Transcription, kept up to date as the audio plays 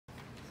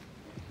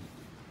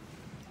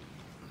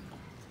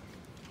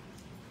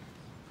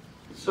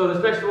So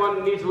this next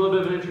one needs a little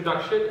bit of an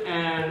introduction,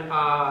 and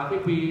I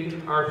think we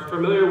are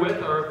familiar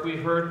with, or if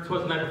we've heard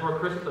 "Twas the Night Before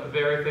Christmas," a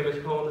very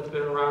famous poem that's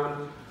been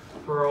around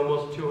for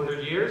almost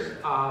 200 years.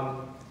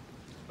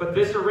 But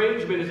this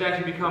arrangement has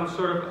actually become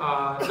sort of,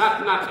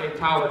 not a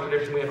Tower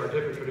tradition, we have our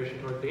different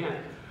tradition towards the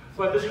end,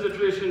 but this is a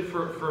tradition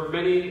for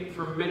many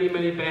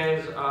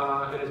bands,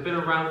 and it's been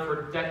around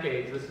for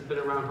decades. This has been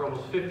around for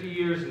almost 50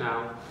 years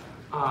now,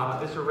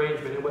 this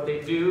arrangement. And what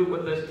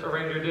this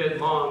arranger did,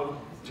 Long,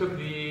 took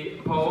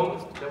the poem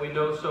that we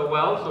know so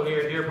well, so near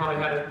and dear,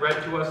 probably had it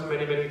read to us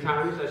many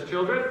times as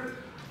children, if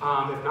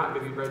not,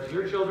 maybe read to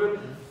your children,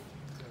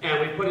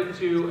 and we put it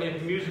to a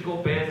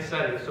musical band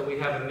setting. So we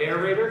have a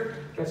narrator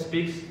that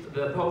speaks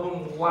the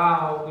poem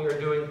while we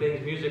are doing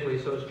things musically,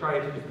 so it's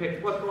trying to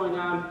depict what's going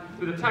on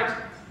through the text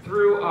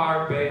through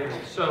our band.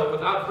 So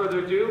without further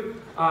ado,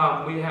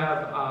 we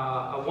have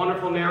a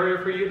wonderful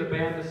narrator for you. The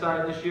band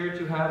decided this year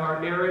to have our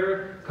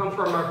narrator come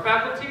from our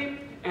faculty.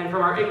 And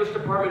from our English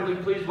department, we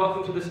please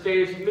welcome to the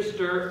stage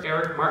Mr.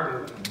 Eric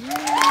Martin.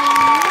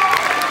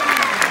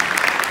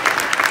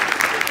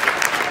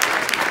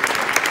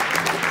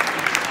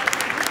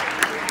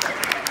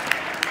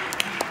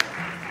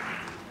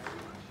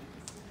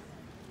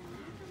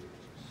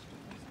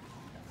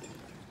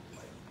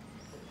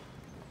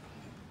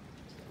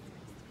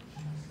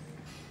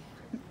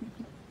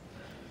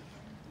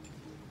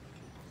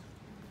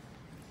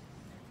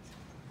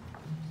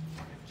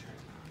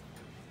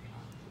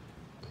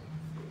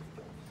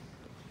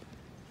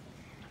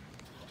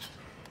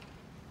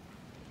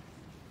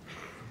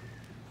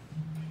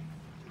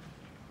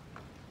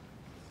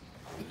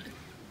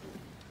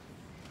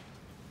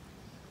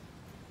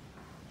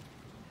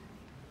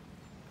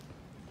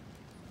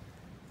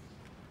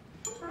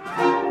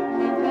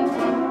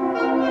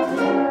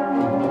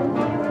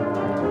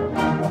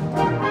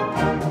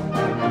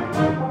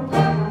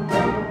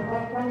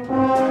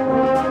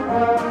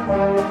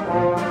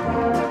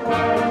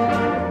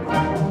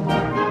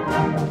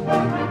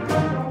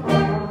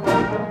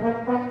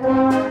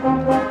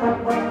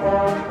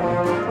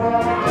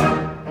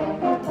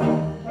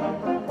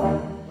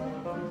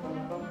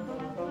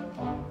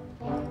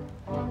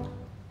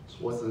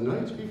 Twas the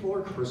night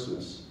before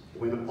Christmas,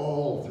 when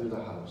all through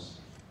the house,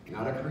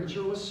 not a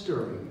creature was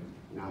stirring,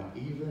 not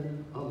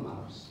even a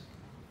mouse.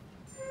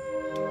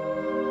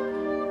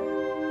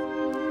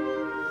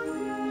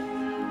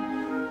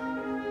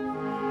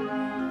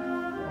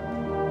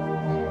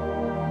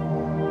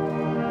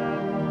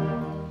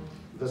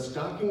 The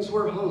stockings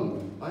were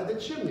hung by the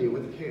chimney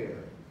with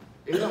care,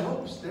 in the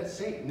hopes that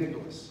St.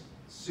 Nicholas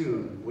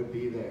soon would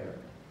be there.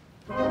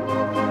 The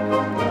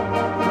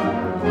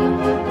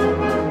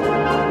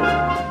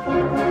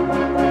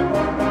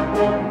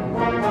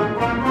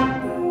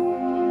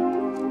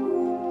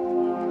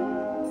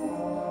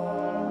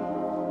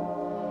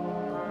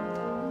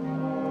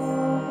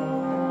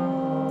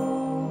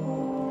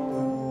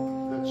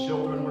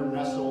children were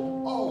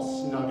nestled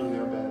all snug in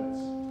their beds.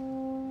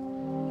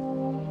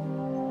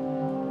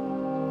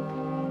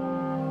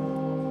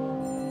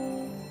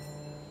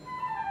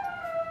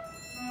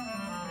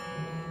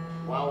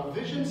 While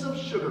visions of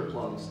sugar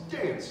plums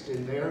danced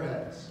in their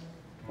heads.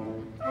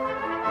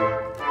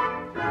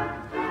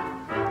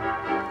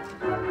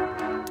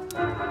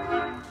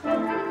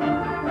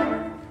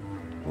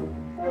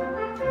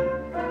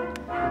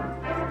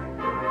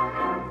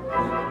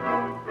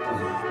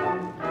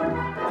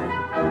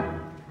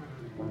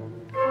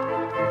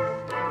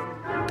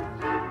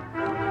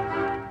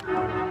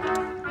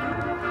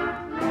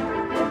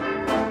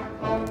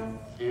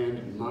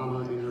 And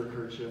Mama in her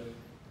kerchief.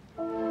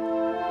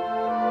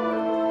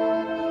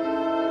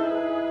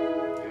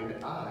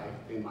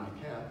 In my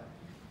cap,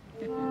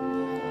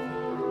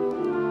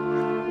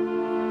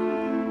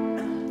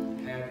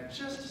 had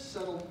just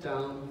settled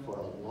down for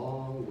a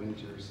long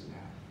winter's nap.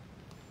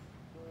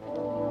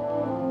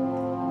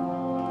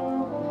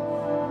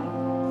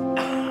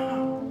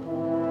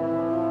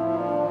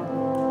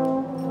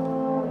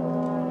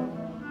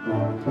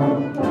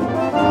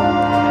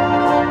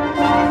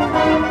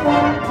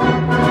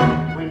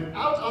 When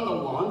out on the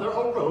lawn there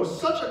arose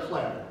such a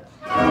clatter.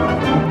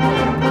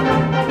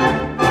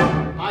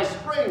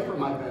 From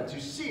my bed to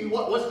see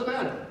what was the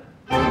matter.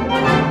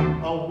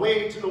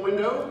 Away to the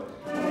window,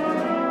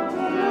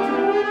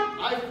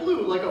 I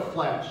flew like a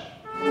flash,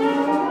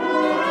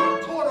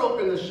 tore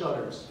open the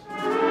shutters,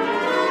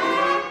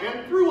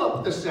 and threw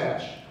up the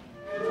sash.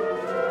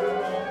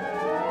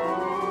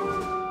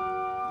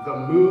 The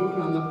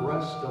moon on the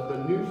breast of the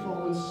new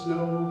fallen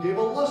snow gave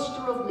a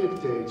luster of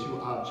midday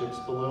to objects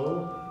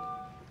below.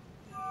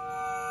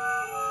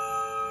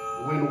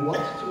 When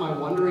what to my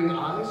wondering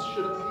eyes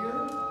should appear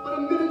but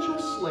a miniature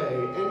sleigh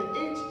and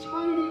 8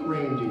 tiny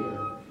reindeer.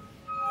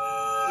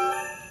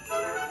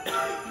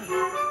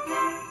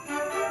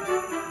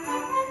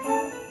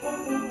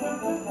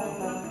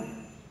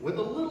 With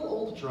a little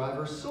old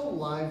driver so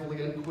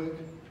lively and quick,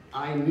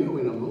 I knew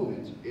in a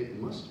moment it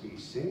must be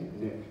St.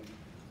 Nick.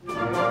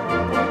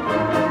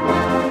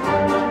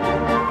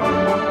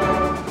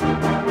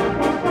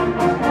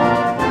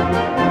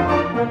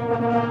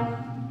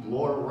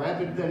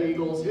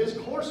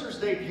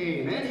 they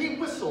came, and he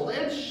whistled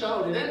and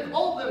shouted and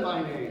called them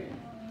by name.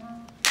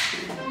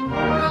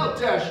 Now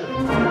Dasher,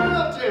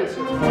 now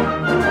Dancer,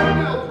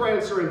 now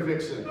Prancer and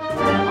Vixen,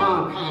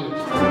 on Comet,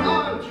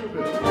 on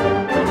Cupid,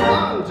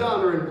 on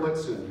Donner and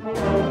Blitzen.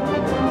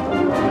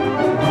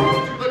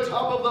 To the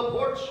top of the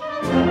porch,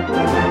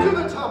 to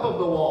the top of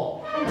the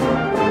wall.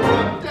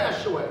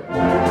 Dash away,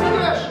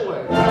 dash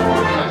away,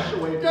 dash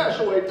away, dash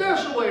away,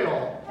 dash away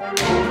all.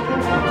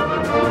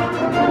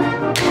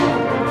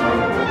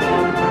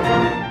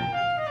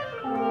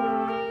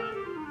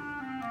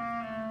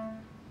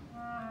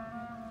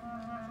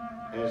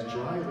 As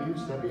dry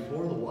leaves that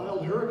before the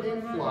wild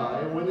hurricane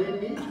fly, when they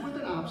meet with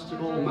an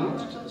obstacle, mount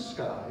to the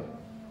sky.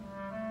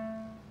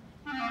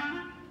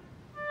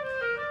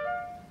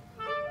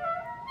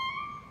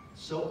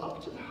 So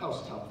up to the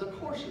housetop the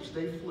coursers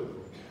they flew,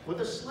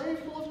 with a sleigh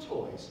full of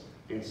toys,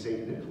 and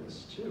St.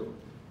 Nicholas too.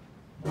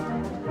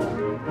 And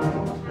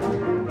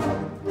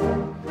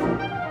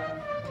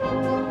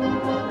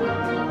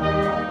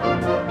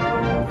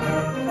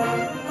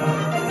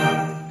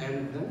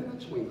then in a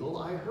twinkle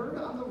I heard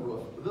on the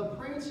roof the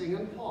prancing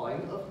and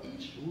pawing of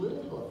each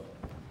little hoof.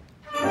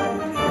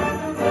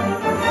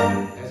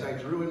 As I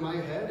drew in my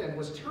head and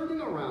was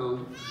turning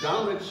around,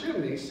 down the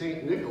chimney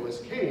St.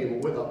 Nicholas came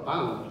with a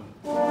bound.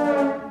 He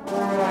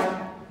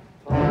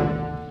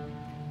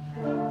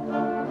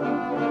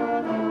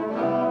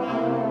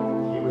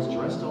was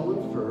dressed all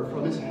in fur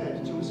from his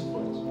head to his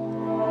foot,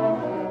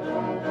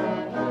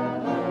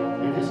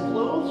 and his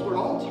clothes were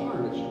all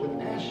tarnished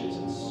with ashes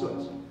and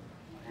soot.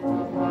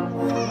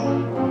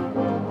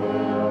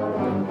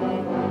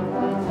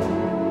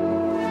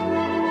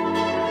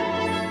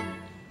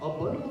 A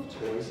bundle of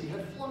toys he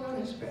had flung on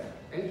his back,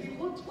 and he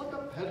looked like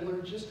a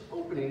peddler just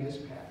opening his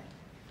pack.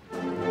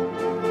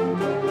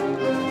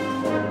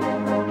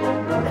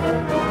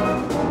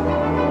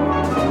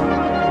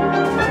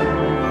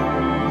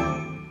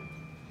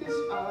 His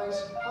eyes,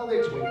 how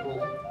they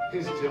twinkled,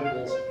 his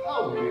dimples,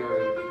 how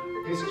merry.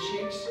 His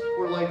cheeks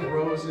were like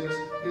roses,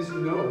 his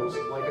nose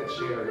like a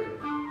cherry.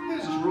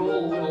 His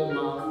droll little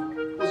mouth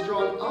was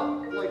drawn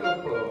up like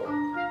a bow,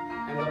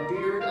 and the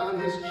beard on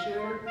his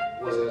chin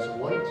was as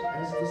white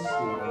as the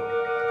snow.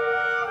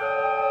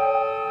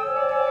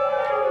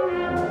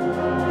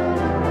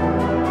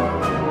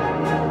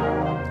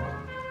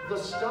 The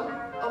stump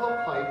of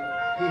a pipe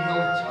he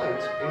held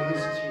tight in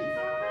his teeth,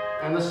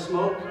 and the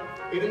smoke,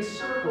 it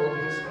encircled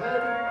his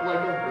head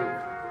like a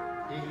wreath.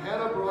 He had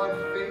a broad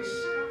face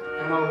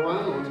and a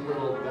round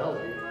little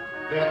belly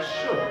that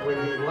shook when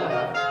he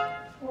laughed,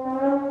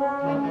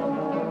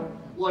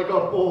 like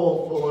a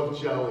bowl full of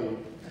jelly.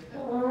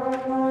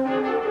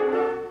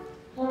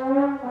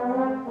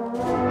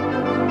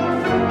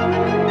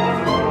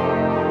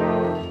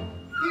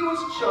 He was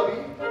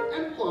chubby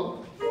and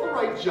plump, a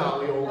right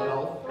jolly old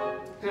elf,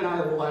 and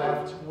I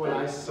laughed when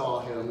I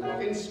saw him,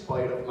 in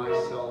spite of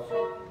myself.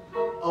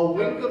 A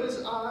wink of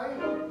his eye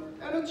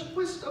and a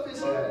twist of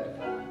his head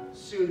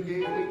soon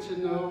gave me to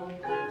know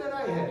that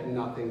I had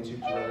nothing to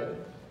dread.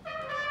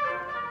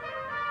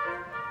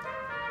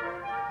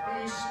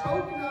 He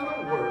spoke not a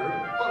word,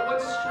 but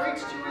went straight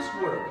to his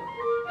work,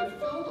 and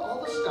filled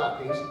all the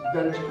stockings,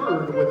 then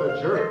turned with a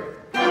jerk.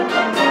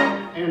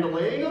 And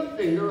laying a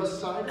finger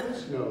aside of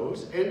his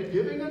nose, and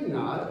giving a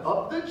nod,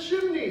 up the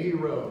chimney he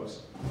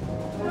rose.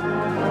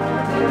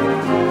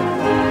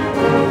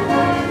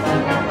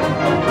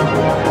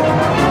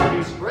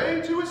 He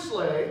sprang to his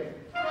sleigh,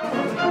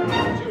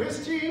 to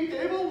his team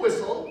gave a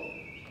whistle,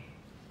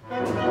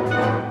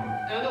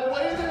 and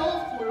away they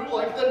all flew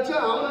like the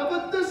down of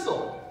a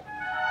thistle.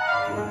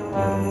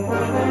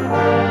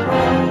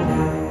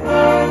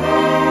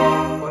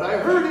 But I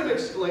heard him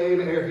exclaim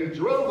ere he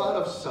drove out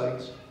of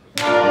sight,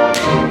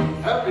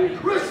 "Happy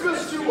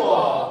Christmas to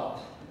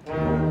all!"